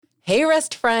Hey,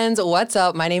 Rest Friends, what's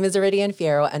up? My name is Iridian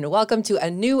Fierro, and welcome to a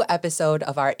new episode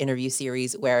of our interview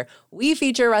series where we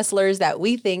feature wrestlers that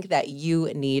we think that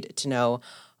you need to know.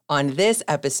 On this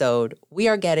episode, we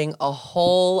are getting a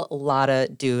whole lot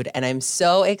of dude, and I'm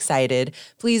so excited.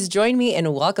 Please join me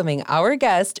in welcoming our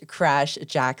guest, Crash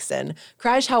Jaxon.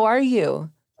 Crash, how are you?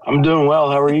 I'm doing well.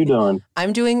 How are you doing?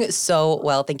 I'm doing so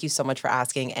well. Thank you so much for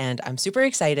asking, and I'm super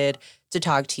excited to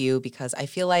talk to you because I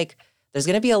feel like there's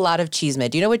going to be a lot of chisme.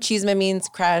 Do you know what chisme means,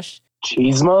 Crash?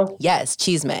 Chisme? Yes,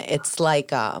 chisme. It's like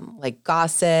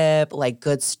gossip, like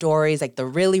good stories, like the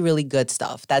really, really good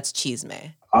stuff. That's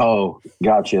chisme. Oh,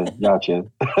 gotcha.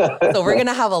 So we're going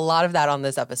to have a lot of that on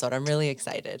this episode. I'm really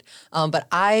excited. But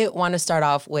I want to start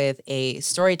off with a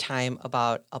story time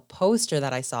about a poster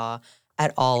that I saw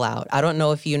at All Out. I don't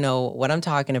know if you know what I'm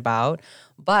talking about,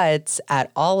 but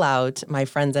at All Out, my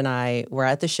friends and I were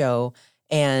at the show,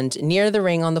 and near the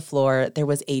ring on the floor, there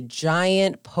was a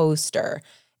giant poster,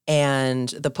 and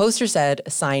the poster said,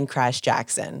 "Sign Crash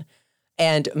Jaxon."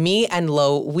 And me and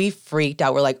Lo, we freaked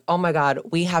out. We're like, oh my God,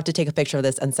 we have to take a picture of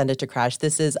this and send it to Crash.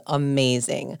 This is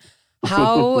amazing.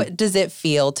 How does it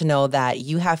feel to know that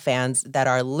you have fans that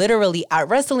are literally at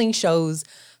wrestling shows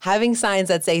having signs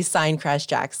that say, "Sign Crash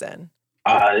Jaxon"?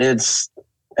 It's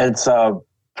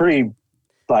pretty,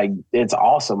 like, it's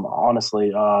awesome,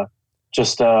 honestly.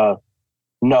 Just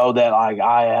know that, like,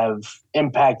 I have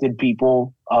impacted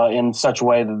people in such a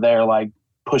way that they're, like,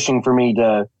 pushing for me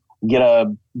to get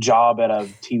a job at a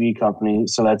TV company.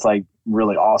 So that's, like,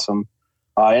 really awesome.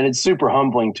 And it's super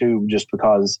humbling, too, just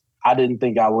because I didn't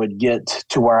think I would get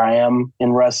to where I am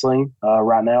in wrestling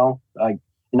right now. Like,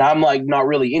 and I'm, like, not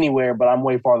really anywhere, but I'm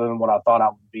way farther than what I thought I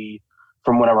would be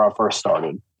from whenever I first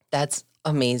started. That's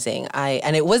amazing.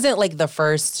 And it wasn't like the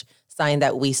first sign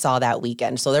that we saw that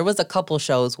weekend. So there was a couple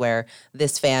shows where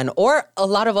this fan or a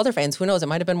lot of other fans, who knows, it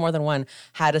might have been more than one,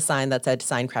 had a sign that said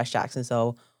 "Sign Crash Jaxon."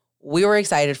 So we were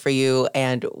excited for you,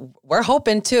 and we're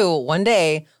hoping too one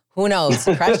day, who knows,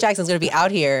 Crash Jackson's going to be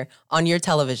out here on your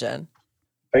television.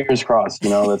 Fingers crossed,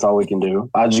 that's all we can do.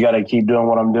 I just got to keep doing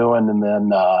what I'm doing, and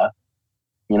then,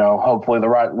 hopefully the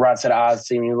right set of eyes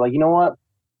see me like, you know what?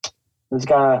 This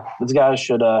guy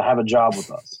should have a job with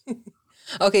us.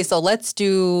 Okay, so let's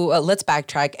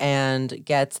backtrack and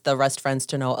get the Rest Friends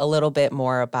to know a little bit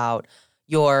more about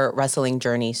your wrestling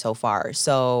journey so far.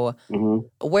 So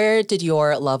Where did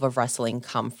your love of wrestling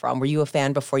come from? Were you a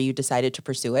fan before you decided to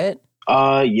pursue it?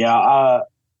 Yeah.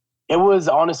 It was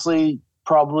honestly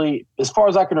probably, as far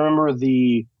as I can remember,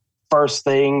 the first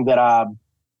thing that I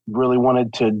really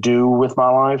wanted to do with my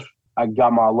life. I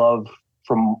got my love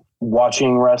from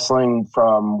watching wrestling,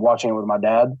 from watching it with my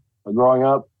dad growing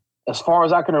up. As far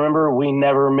as I can remember, we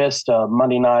never missed a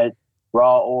Monday Night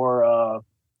Raw or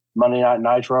Monday Night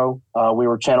Nitro. We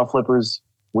were channel flippers.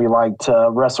 We liked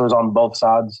wrestlers on both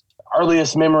sides.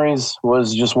 Earliest memories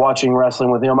was just watching wrestling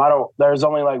with him. There's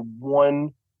only like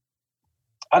one.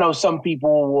 I know some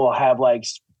people will have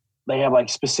they have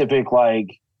specific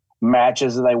like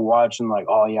matches that they watch and like,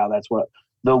 oh yeah, that's what.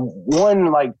 The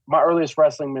one, like, my earliest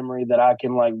wrestling memory that I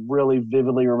can like really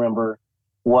vividly remember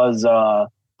was the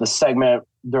segment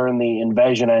during the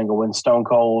Invasion angle when Stone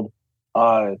Cold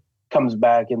comes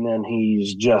back and then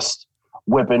he's just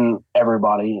whipping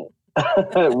everybody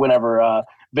whenever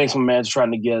Vince McMahon's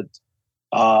trying to get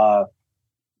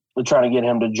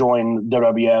him to join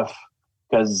WWF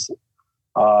because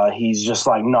he's just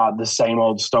like not the same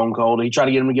old Stone Cold. He tried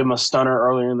to get him to give him a stunner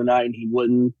earlier in the night and he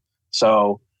wouldn't.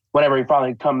 So whenever he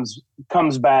finally comes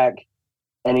back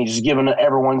and he's just giving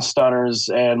everyone stunners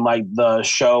and like the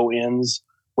show ends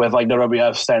with like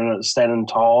WWF standing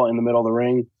tall in the middle of the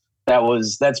ring.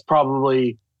 That's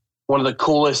probably one of the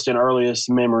coolest and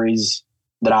earliest memories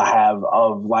that I have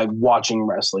of like watching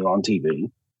wrestling on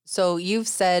TV. So you've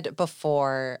said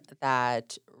before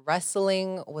that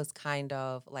wrestling was kind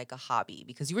of like a hobby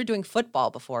because you were doing football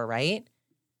before, right?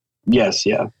 Yes,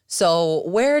 yeah. So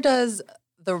where does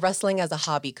the wrestling as a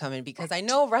hobby come in? Because I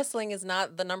know wrestling is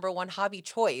not the number one hobby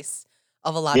choice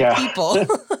of a lot of people.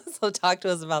 So talk to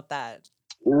us about that.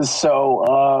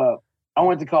 So I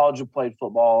went to college and played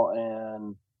football,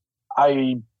 and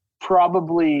I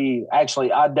definitely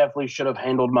should have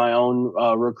handled my own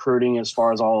recruiting as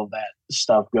far as all of that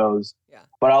stuff goes. Yeah.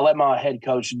 But I let my head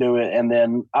coach do it, and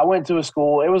then I went to a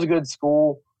school. It was a good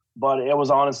school, but it was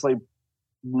honestly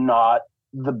not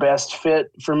the best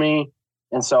fit for me.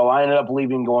 And so I ended up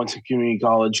leaving, going to community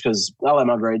college because I let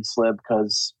my grades slip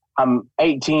because I'm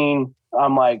 18.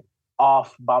 I'm like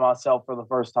off by myself for the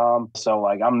first time. So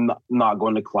like I'm not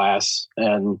going to class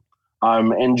and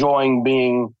I'm enjoying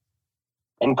being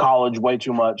in college way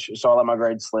too much. So I let my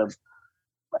grades slip.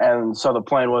 And so the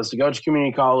plan was to go to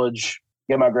community college,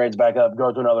 get my grades back up,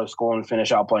 go to another school, and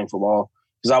finish out playing football.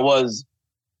 Because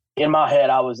in my head,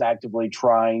 I was actively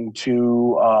trying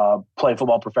to play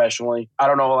football professionally. I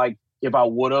don't know, like, if I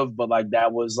would have, but, like,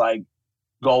 that was, like,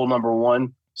 goal number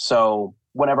one. So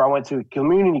whenever I went to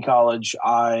community college,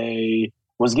 I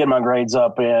was getting my grades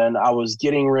up and I was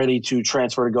getting ready to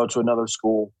transfer to go to another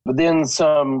school. But then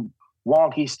some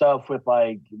wonky stuff with,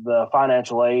 like, the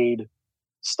financial aid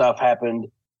stuff happened.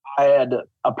 I had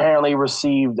apparently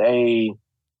received a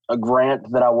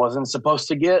grant that I wasn't supposed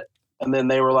to get. And then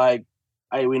they were like,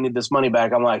 hey, we need this money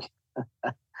back. I'm like,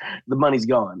 the money's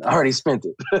gone. I already spent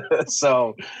it.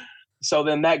 So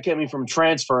then that kept me from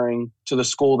transferring to the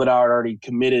school that I had already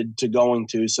committed to going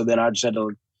to. So then I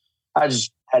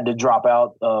just had to drop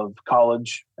out of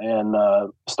college and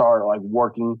start, like,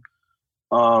 working.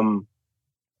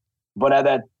 But at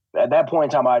that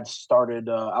point in time, I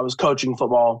was coaching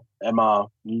football at my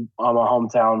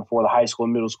hometown for the high school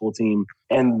and middle school team.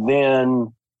 And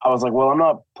then I was like, well, I'm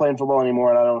not playing football anymore,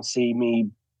 and I don't see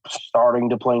me starting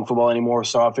to playing football anymore.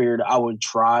 So I figured I would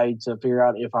try to figure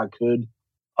out if I could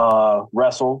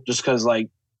wrestle, just because, like,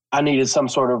 I needed some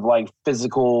sort of, like,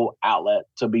 physical outlet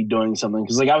to be doing something.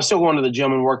 Because, like, I was still going to the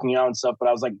gym and working out and stuff, but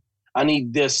I was like, I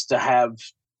need this to have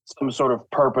some sort of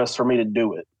purpose for me to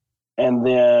do it. And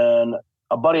then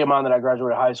a buddy of mine that I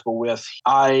graduated high school with,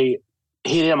 I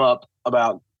hit him up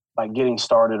about, like, getting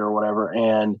started or whatever,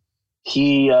 and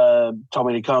he told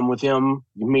me to come with him,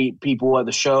 meet people at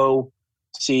the show,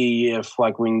 see if,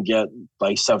 like, we can get,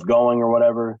 like, stuff going or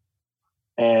whatever.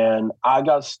 And I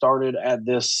got started at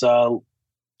this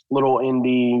little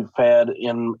indie fed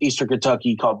in Eastern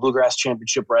Kentucky called Bluegrass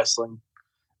Championship Wrestling.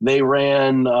 They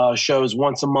ran shows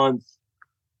once a month.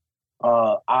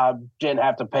 I didn't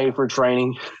have to pay for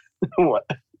training. So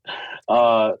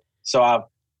I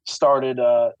started,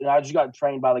 I just got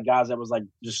trained by the guys that was, like,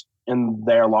 just in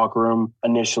their locker room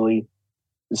initially.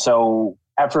 So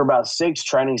after about 6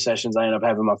 training sessions, I ended up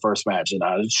having my first match, and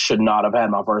I should not have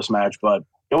had my first match, but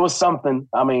it was something.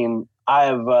 I mean, I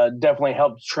have definitely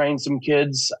helped train some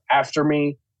kids after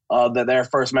me that their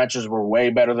first matches were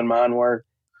way better than mine were.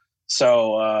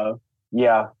 So,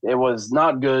 yeah, it was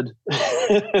not good,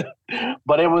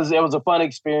 but it was a fun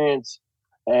experience.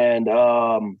 And it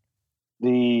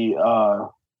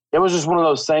was just one of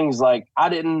those things, like, I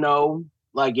didn't know,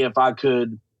 like, if I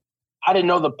didn't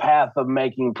know the path of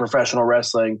making professional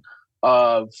wrestling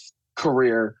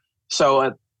career.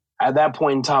 So at that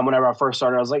point in time, whenever I first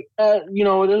started, I was like, it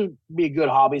would be a good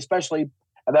hobby, especially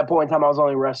at that point in time, I was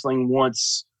only wrestling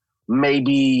once,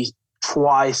 maybe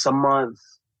twice a month.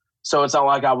 So it's not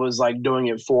like I was, like, doing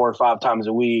it 4 or 5 times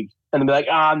a week and then be like,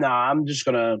 no, I'm just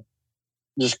going to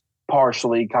just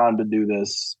partially kind of do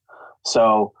this.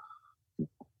 So,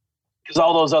 because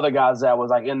all those other guys that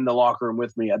was, like, in the locker room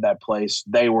with me at that place,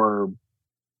 they were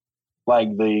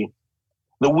like the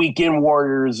weekend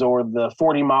warriors or the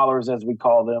 40 milers, as we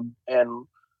call them. And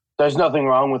there's nothing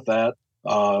wrong with that.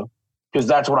 Because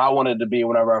that's what I wanted to be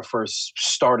whenever I first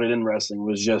started in wrestling,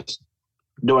 was just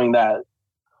doing that.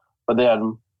 But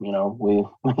then, we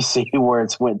see where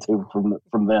it's went to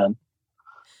from then.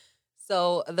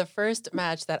 So the first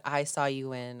match that I saw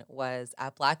you in was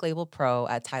at Black Label Pro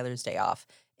at Tyler's Day Off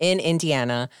in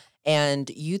Indiana. And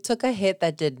you took a hit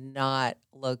that did not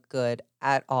look good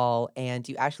at all. And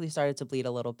you actually started to bleed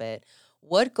a little bit.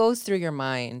 What goes through your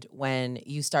mind when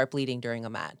you start bleeding during a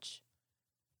match?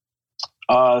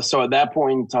 So at that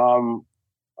point in time,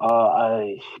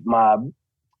 my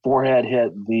forehead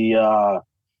hit the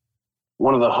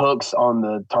one of the hooks on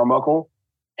the turnbuckle,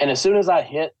 and as soon as I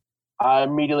hit, I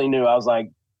immediately knew. I was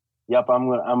like, "Yep,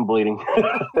 I'm bleeding."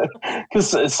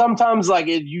 Because sometimes, like,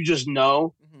 you just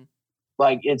know,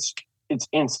 like, it's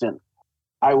instant.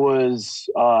 I was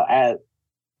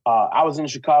I was in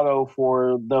Chicago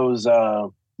for those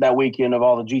that weekend of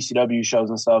all the GCW shows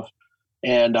and stuff.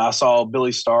 And I saw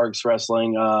Billy Starks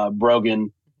wrestling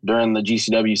Brogan during the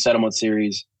GCW Settlement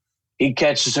Series. He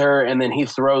catches her, and then he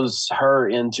throws her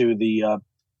into the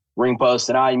ring post,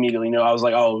 and I immediately knew. I was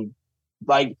like, oh,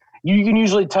 like, you can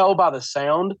usually tell by the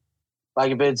sound.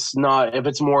 Like, if it's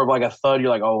more of like a thud, you're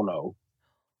like, oh, no.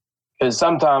 Because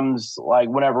sometimes, like,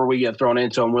 whenever we get thrown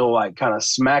into them, we'll, like, kind of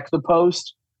smack the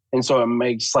post, and so it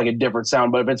makes, like, a different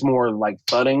sound. But if it's more like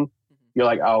thudding, you're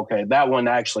like, oh, okay, that one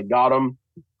actually got him.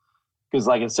 Because,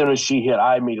 like, as soon as she hit,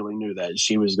 I immediately knew that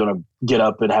she was going to get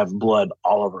up and have blood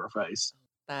all over her face.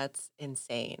 That's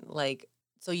insane. Like,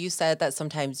 so you said that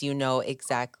sometimes you know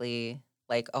exactly,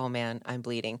 like, oh, man, I'm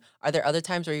bleeding. Are there other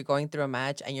times where you're going through a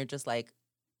match and you're just like,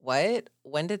 what?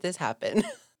 When did this happen?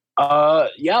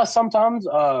 Yeah, sometimes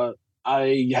I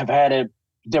have had it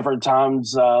different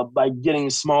times, like getting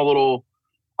small little.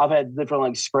 I've had different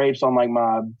like scrapes on like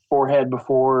my forehead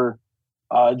before,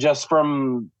 just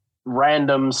from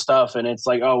random stuff, and it's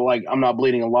like, oh, like I'm not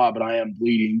bleeding a lot, but I am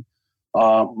bleeding.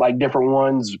 Like different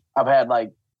ones. I've had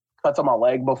like cuts on my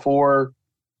leg before.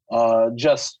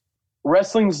 Just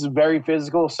wrestling's very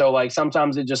physical, so like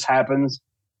sometimes it just happens.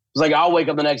 It's like I'll wake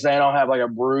up the next day and I'll have like a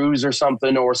bruise or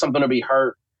something to be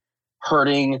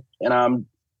hurting, and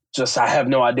I have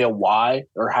no idea why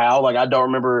or how. Like I don't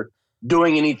remember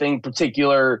doing anything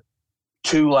particular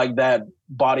to like that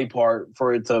body part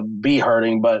for it to be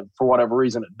hurting, but for whatever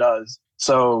reason it does.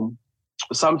 So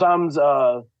sometimes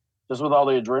just with all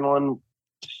the adrenaline,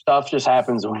 stuff just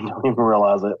happens and we don't even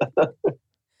realize it.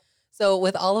 So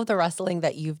with all of the wrestling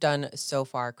that you've done so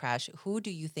far, Crash, who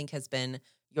do you think has been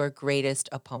your greatest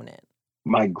opponent?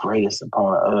 My greatest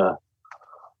opponent.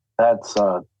 That's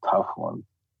a tough one.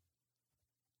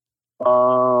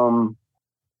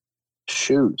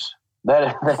 Shoot.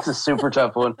 That's a super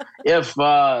tough one. If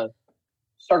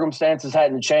circumstances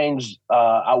hadn't changed,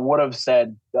 I would have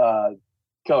said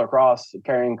Killer Cross,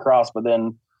 Karrion Kross, but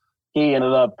then he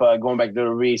ended up going back to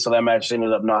WWE, so that match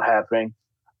ended up not happening.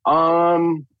 I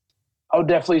would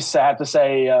definitely have to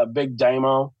say Big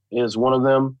Damo is one of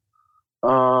them.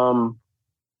 I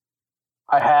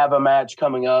have a match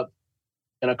coming up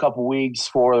in a couple weeks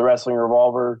for the Wrestling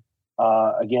Revolver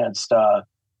against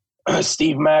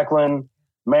Steve Macklin,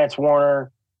 Mance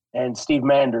Warner, and Steve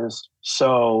Manders.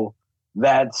 So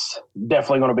that's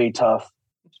definitely going to be tough,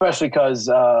 especially because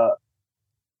I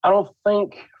don't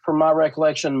think, from my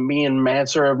recollection, me and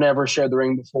Manser have never shared the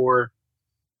ring before.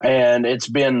 And it's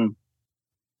been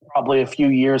probably a few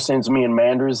years since me and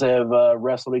Manders have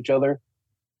wrestled each other.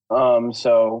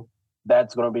 So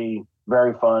that's going to be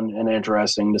very fun and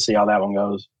interesting to see how that one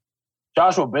goes.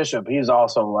 Joshua Bishop, he's a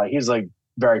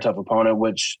very tough opponent,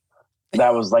 which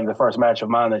that was like the first match of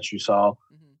mine that you saw.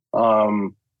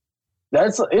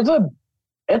 It's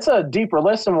a deeper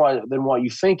list than what you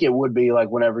think it would be, like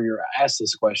whenever you're asked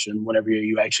this question, whenever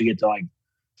you actually get to like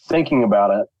thinking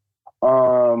about it.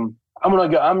 I'm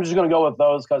just gonna go with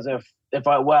those because if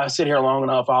I sit here long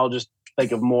enough, I'll just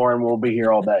think of more and we'll be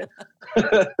here all day.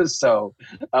 So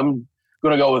I'm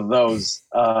gonna go with those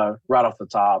right off the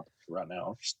top right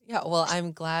now. Yeah, well,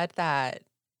 I'm glad that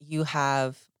you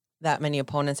have that many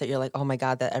opponents that you're like, oh my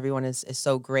God, that everyone is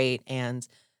so great. And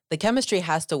the chemistry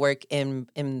has to work in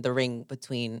the ring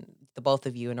between the both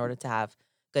of you in order to have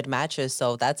good matches.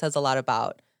 So that says a lot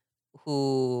about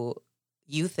who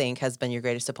you think has been your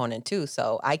greatest opponent too.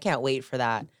 So I can't wait for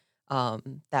that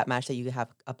match that you have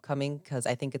upcoming, because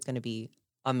I think it's going to be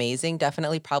amazing.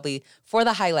 Definitely, probably for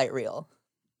the highlight reel.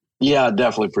 Yeah,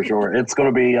 definitely, for sure. It's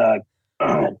going to be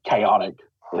chaotic.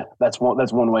 That's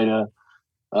one way to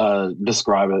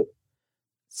describe it.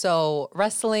 So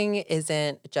wrestling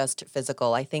isn't just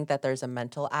physical. I think that there's a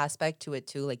mental aspect to it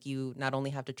too. Like, you not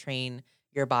only have to train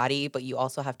your body, but you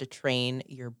also have to train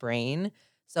your brain.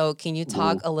 So can you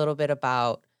talk a little bit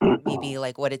about maybe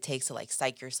like what it takes to like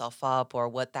psych yourself up, or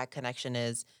what that connection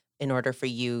is in order for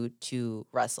you to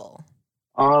wrestle?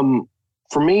 For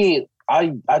me,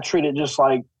 I treat it just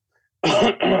like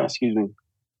excuse me.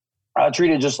 I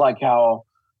treat it just like how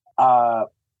I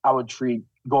would treat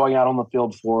going out on the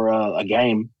field for a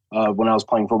game when I was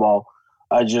playing football.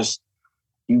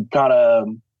 You kind of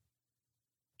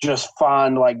just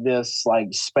find like this like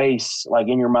space like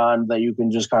in your mind that you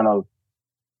can just kind of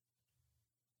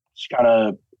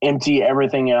empty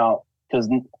everything out, because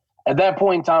at that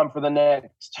point in time, for the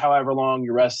next however long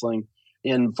you're wrestling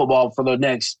in football, for the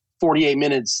next 48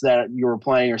 minutes that you were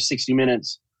playing, or 60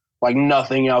 minutes, like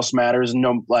nothing else matters.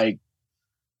 No, like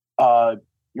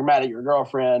you're mad at your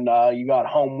girlfriend, you got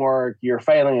homework, you're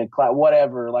failing in class,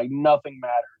 whatever, like nothing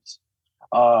matters.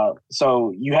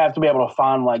 So you have to be able to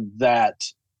find like that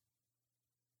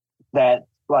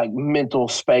like mental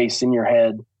space in your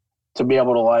head to be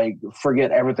able to like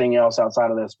forget everything else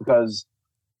outside of this, because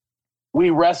we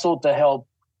wrestle to help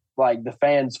like the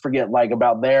fans forget like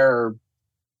about their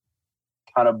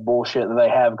kind of bullshit that they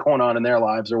have going on in their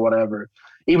lives or whatever,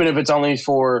 even if it's only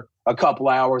for a couple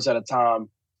hours at a time.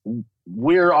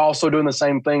 We're also doing the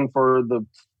same thing for the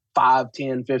 5,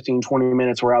 10, 15, 20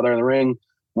 minutes we're out there in the ring.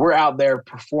 We're out there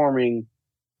performing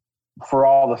for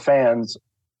all the fans,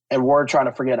 and we're trying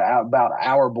to forget about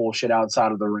our bullshit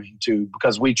outside of the ring too,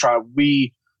 because we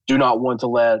do not want to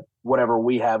let whatever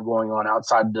we have going on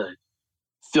outside to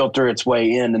filter its way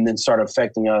in and then start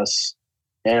affecting us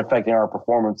and affecting our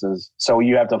performances. So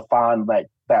you have to find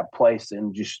that place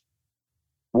and just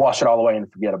wash it all away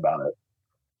and forget about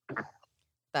it.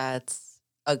 That's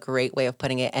a great way of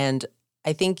putting it. And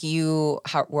I think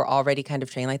were already kind of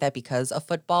trained like that because of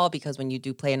football, because when you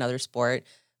do play another sport,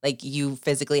 like you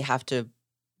physically have to,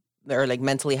 or like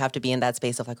mentally have to be in that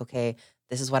space of like, okay,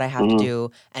 this is what I have to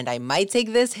do. And I might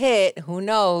take this hit, who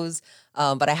knows?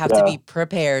 But I have to be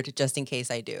prepared just in case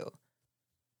I do.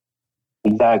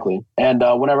 Exactly. And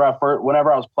whenever I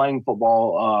was playing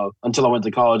football, until I went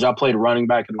to college, I played running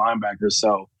back and linebacker.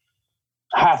 So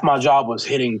half my job was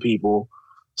hitting people.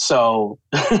 So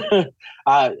I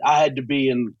had to be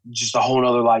in just a whole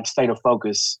nother like state of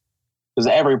focus, because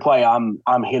every play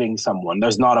I'm hitting someone.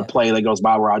 There's not a play that goes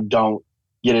by where I don't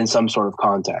get in some sort of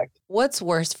contact. What's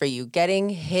worse for you, getting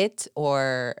hit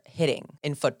or hitting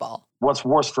in football? What's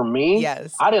worse for me?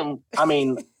 Yes.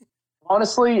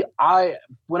 Honestly,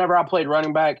 whenever I played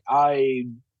running back, I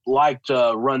like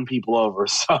to run people over.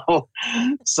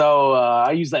 So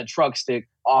I use that truck stick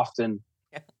often.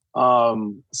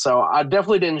 So I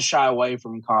definitely didn't shy away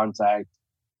from contact.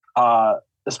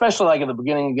 Especially like at the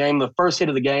beginning of the game, the first hit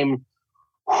of the game,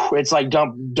 it's like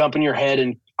dumping your head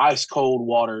in ice cold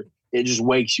water. It just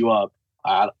wakes you up.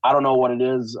 I don't know what it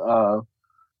is.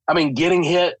 Getting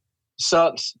hit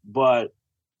sucks, but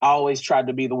I always tried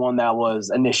to be the one that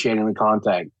was initiating the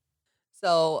contact.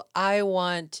 So I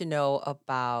want to know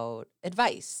about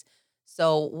advice.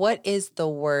 So what is the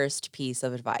worst piece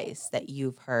of advice that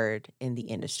you've heard in the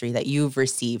industry, that you've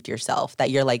received yourself, that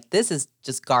you're like, this is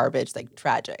just garbage, like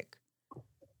tragic?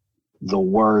 The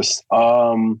worst.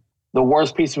 The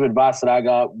worst piece of advice that I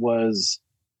got was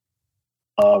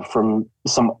from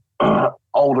some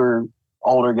older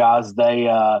guys. They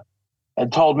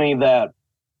had told me that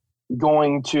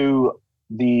going to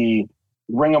the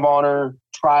Ring of Honor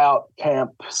tryout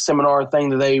camp seminar thing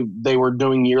that they were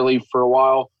doing yearly for a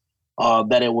while,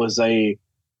 that it was a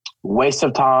waste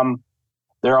of time.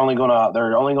 They're only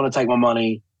gonna take my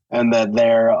money, and that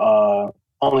they're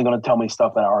only gonna tell me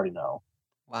stuff that I already know.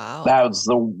 Wow.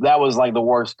 That was like the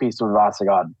worst piece of advice I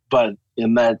got, but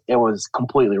in that it was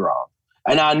completely wrong.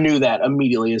 And I knew that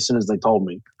immediately as soon as they told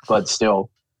me, but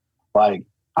still, like,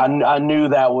 I knew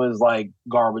that was like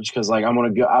garbage, because like I'm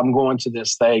going to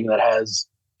this thing that has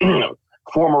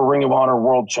former Ring of Honor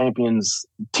world champions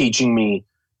teaching me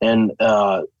and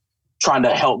trying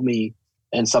to help me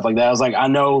and stuff like that. I was like, I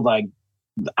know, like,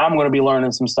 I'm going to be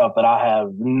learning some stuff that I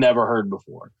have never heard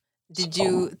before. Did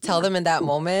you tell them in that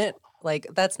moment, like,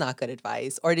 that's not good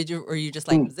advice? Or were you just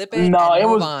like, zip it no, and it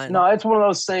move was, on? No, it's one of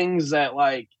those things that,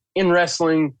 like, in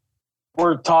wrestling,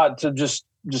 we're taught to just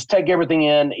take everything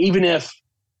in, even if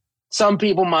some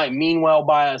people might mean well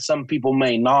by it, some people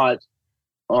may not.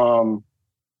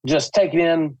 Just take it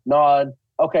in, nod,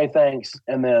 okay, thanks,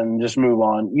 and then just move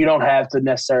on. You don't have to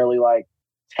necessarily like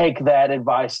take that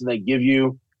advice that they give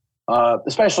you,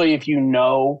 especially if you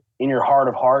know in your heart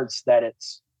of hearts that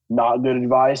it's not good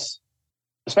advice.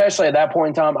 Especially at that point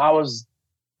in time, I was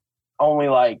only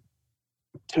like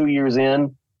 2 years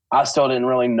in. I still didn't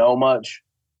really know much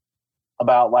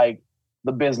about like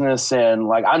the business, and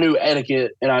like I knew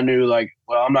etiquette, and I knew like,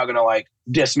 well, I'm not gonna like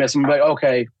dismiss them, but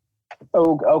okay,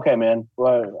 man,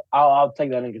 well, I'll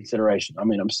take that in consideration. I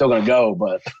mean, I'm still gonna go,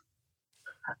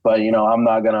 but you know, I'm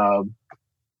not gonna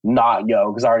not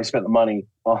go because I already spent the money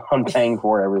on paying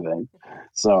for everything.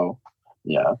 So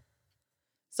yeah.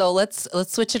 So let's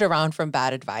switch it around from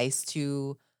bad advice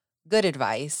to good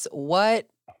advice. What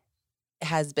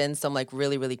has been some like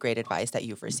really, really great advice that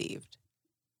you've received?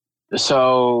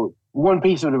 So one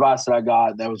piece of advice that I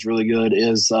got that was really good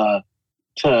is to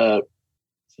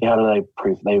see, how do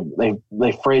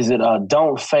they phrase it?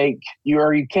 Don't fake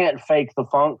you can't fake the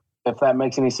funk, if that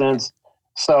makes any sense.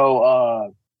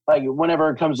 So like whenever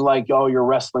it comes to like, oh, your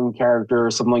wrestling character or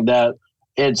something like that,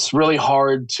 it's really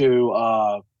hard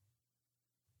to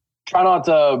try not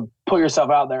to put yourself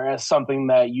out there as something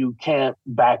that you can't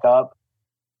back up.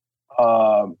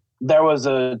 There was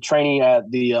a trainee at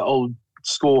the old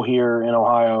school here in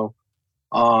Ohio.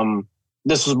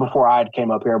 This was before I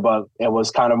came up here, but it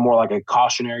was kind of more like a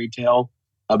cautionary tale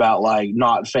about like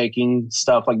not faking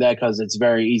stuff like that, because it's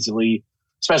very easily,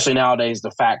 especially nowadays,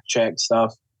 to fact check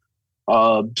stuff.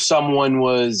 Someone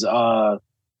was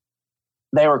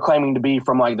they were claiming to be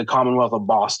from like the Commonwealth of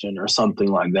Boston or something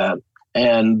like that,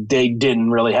 and they didn't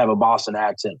really have a Boston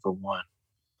accent for one.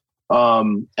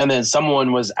 And then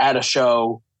someone was at a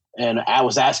show, and I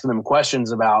was asking them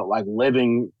questions about like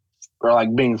living or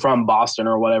like being from Boston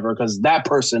or whatever, because that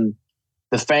person,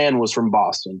 the fan, was from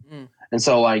Boston. And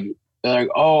so like, they're like,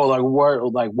 oh, like where,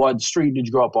 like what street did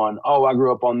you grow up on? Oh, I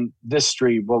grew up on this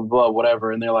street, blah, blah, blah,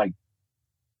 whatever. And they're like,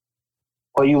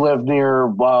 well, you live near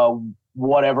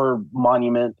whatever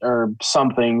monument or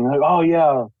something. Like, oh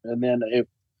yeah. And then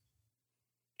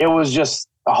it was just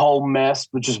a whole mess,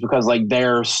 but just because like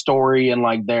their story and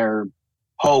like their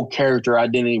whole character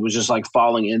identity was just like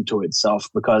falling into itself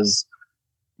because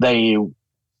they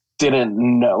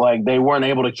didn't know, like they weren't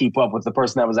able to keep up with the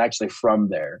person that was actually from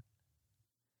there.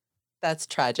 That's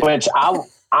tragic. Which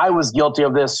I was guilty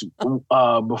of this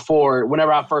before.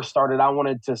 Whenever I first started, I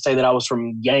wanted to say that I was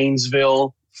from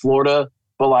Gainesville, Florida,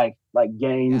 but like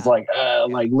Gaines, like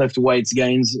lift weights,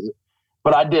 Gaines.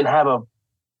 But I didn't have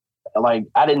I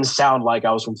didn't sound like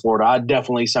I was from Florida. I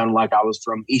definitely sounded like I was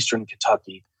from Eastern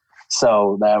Kentucky.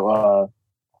 So that a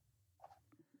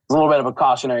little bit of a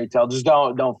cautionary tale. Just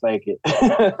don't fake it.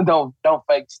 don't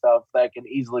fake stuff that can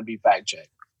easily be fact checked.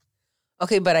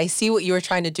 Okay, but I see what you were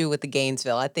trying to do with the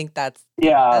Gainesville. I think that's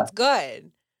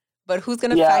good. But who's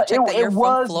gonna fact check that you're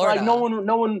from Florida?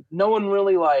 Like no one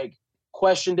really like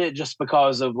questioned it just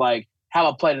because of like how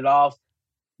I played it off.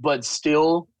 But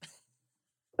still.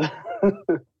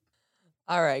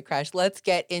 All right, Crash, let's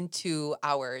get into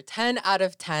our 10 out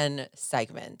of 10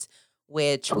 segment,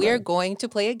 which we are going to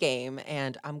play a game,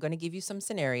 and I'm going to give you some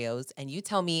scenarios, and you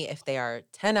tell me if they are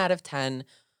 10 out of 10,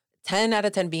 10 out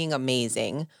of 10 being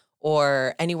amazing,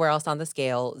 or anywhere else on the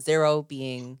scale, 0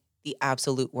 being the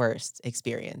absolute worst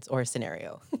experience or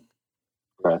scenario.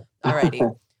 Okay. All righty.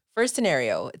 First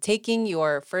scenario, taking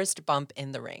your first bump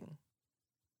in the ring.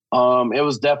 It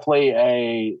was definitely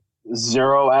a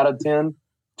 0 out of 10.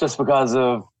 Just because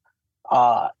of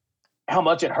how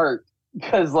much it hurt,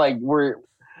 because like you're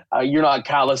not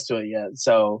callous to it yet,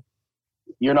 so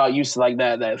you're not used to like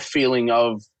that feeling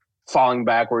of falling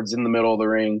backwards in the middle of the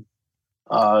ring.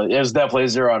 It was definitely a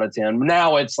 0 out of 10.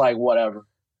 Now it's like whatever,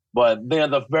 but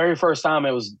then the very first time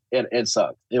it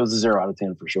sucked. It was a 0 out of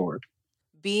 10 for sure.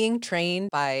 Being trained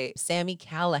by Sami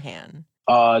Callihan.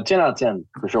 10 out of 10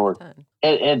 for sure.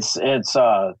 It's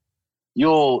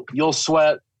you'll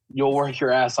sweat. You'll work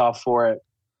your ass off for it.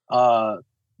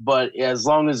 But as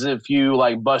long as if you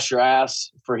like bust your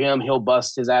ass for him, he'll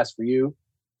bust his ass for you.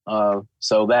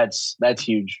 So that's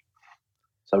huge.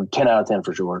 So 10 out of 10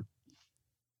 for sure.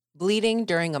 Bleeding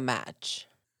during a match.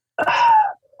 I'm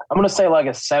going to say like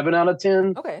a 7 out of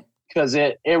 10. Okay. Because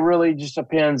it really just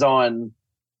depends on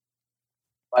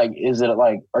like, is it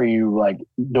like, are you like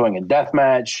doing a death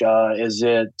match? Was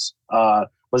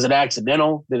it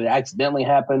accidental? Did it accidentally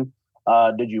happen?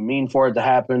 Did you mean for it to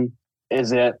happen?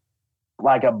 Is it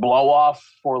like a blow off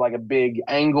for like a big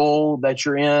angle that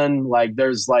you're in? Like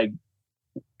there's like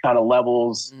kind of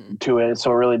levels to it.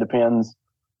 So it really depends.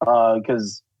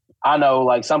 Cause I know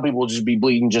like some people just be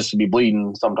bleeding just to be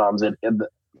bleeding. Sometimes or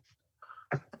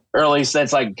at least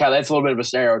that's like, that's a little bit of a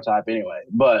stereotype anyway,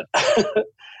 but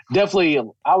definitely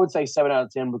I would say 7 out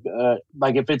of 10.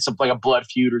 Like if it's like a blood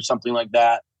feud or something like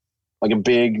that, like a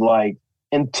big, like,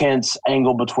 intense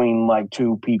angle between like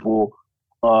two people,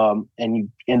 and you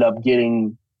end up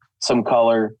getting some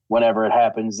color whenever it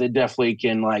happens, it definitely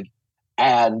can like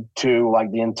add to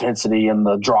like the intensity and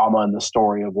the drama and the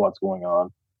story of what's going on.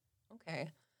 Okay.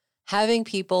 Having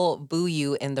people boo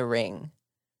you in the ring.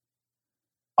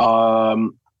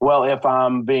 Well, if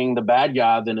I'm being the bad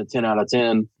guy, then a 10 out of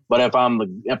 10. But if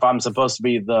I'm supposed to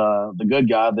be the good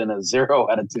guy, then a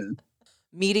 0 out of 10.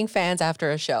 Meeting fans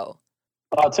after a show.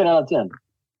 10 out of 10.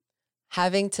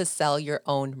 Having to sell your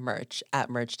own merch at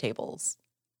merch tables.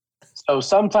 So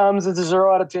sometimes it's a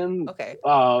 0 out of 10. Okay.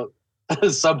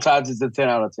 Sometimes it's a 10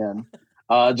 out of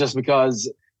 10. Just because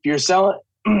if you're selling,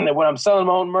 when I'm selling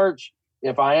my own merch,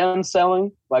 if I am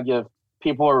selling, like if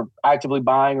people are actively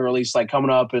buying or at least like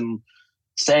coming up and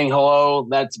saying hello,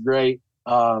 that's great.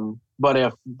 But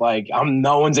if like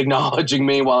no one's acknowledging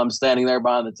me while I'm standing there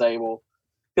behind the table,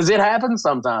 because it happens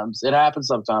sometimes.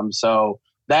 So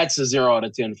that's a 0 out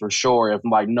of 10 for sure. If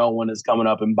like no one is coming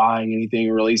up and buying anything,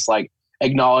 or at least like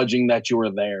acknowledging that you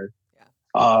were there.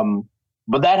 Yeah.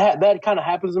 But that kind of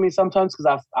happens to me sometimes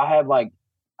because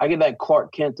I get that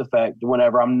Clark Kent effect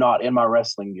whenever I'm not in my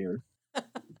wrestling gear,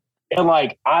 and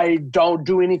like I don't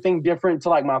do anything different to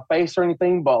like my face or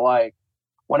anything, but like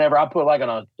whenever I put like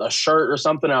on a shirt or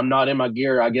something, and I'm not in my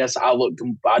gear, I guess I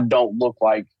don't look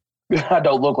like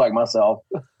myself.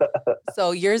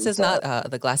 So yours is not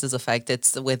the glasses effect.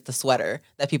 It's with the sweater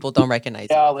that people don't recognize.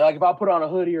 Yeah, like if I put on a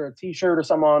hoodie or a t-shirt or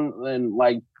something on, then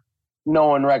like no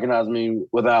one recognizes me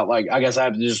without like, I guess I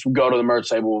have to just go to the merch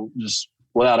table just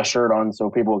without a shirt on so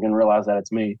people can realize that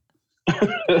it's me.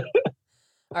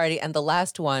 Alrighty, and the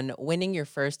last one, winning your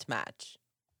first match.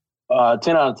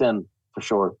 10 out of 10 for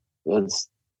sure. It's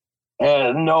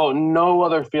no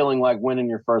other feeling like winning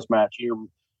your first match. You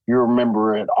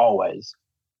remember it always.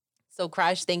 So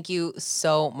Crash, thank you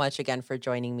so much again for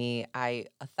joining me. I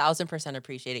 1,000%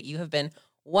 appreciate it. You have been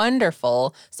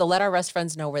Wonderful. So let our Rest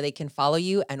Friends know where they can follow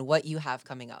you and what you have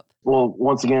coming up. Well,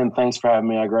 once again, thanks for having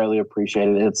me. I greatly appreciate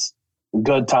it. It's a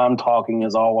good time talking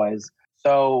as always.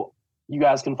 So you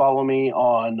guys can follow me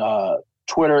on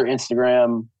Twitter,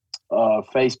 Instagram,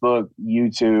 Facebook,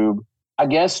 YouTube. I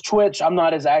guess Twitch. I'm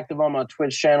not as active on my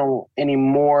Twitch channel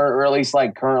anymore, or at least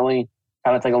like currently,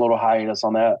 kind of take a little hiatus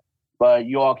on that. But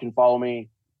you all can follow me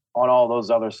on all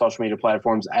those other social media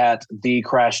platforms at the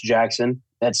Crash Jaxon.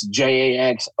 That's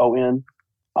Jaxon.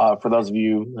 For those of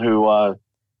you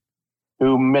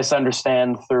who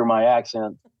misunderstand through my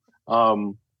accent.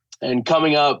 And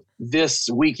coming up this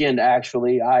weekend,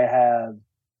 actually, I have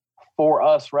For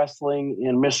Us Wrestling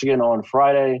in Michigan on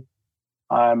Friday.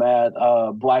 I'm at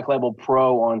Black Label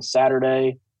Pro on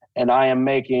Saturday, and I am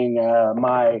making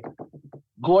my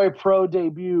Glory Pro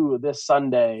debut this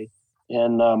Sunday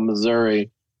in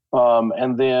Missouri.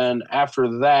 And then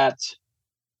after that,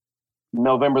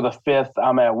 November the 5th,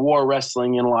 I'm at War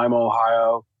Wrestling in Lima,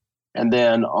 Ohio. And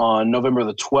then on November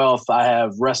the 12th, I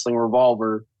have Wrestling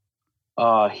Revolver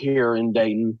here in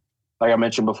Dayton. Like I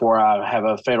mentioned before, I have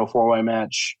a fatal four-way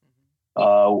match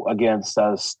against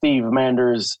Steve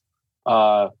Manders,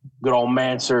 good old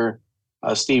Manser,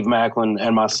 Steve Macklin,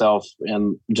 and myself.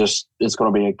 And just, it's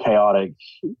going to be a chaotic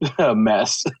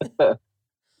mess.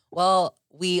 Well,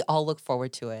 we all look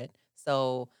forward to it.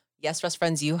 So, yes, Rest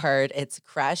Friends, you heard it's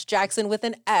Crash Jaxon with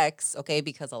an X, okay?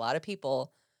 Because a lot of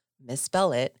people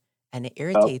misspell it and it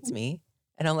irritates me.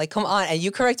 And I'm like, come on. And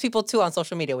you correct people too on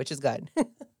social media, which is good.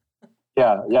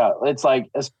 Yeah. It's like,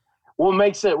 what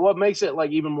makes it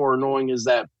like even more annoying is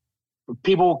that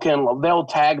people they'll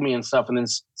tag me and stuff and then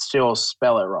still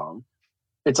spell it wrong.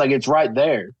 It's like, it's right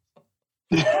there.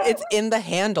 It's in the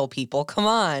handle, people. Come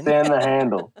on. It's in the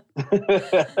handle.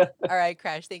 All right,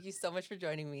 Crash, thank you so much for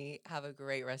joining me. Have a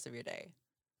great rest of your day.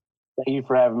 Thank you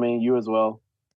for having me. You as well.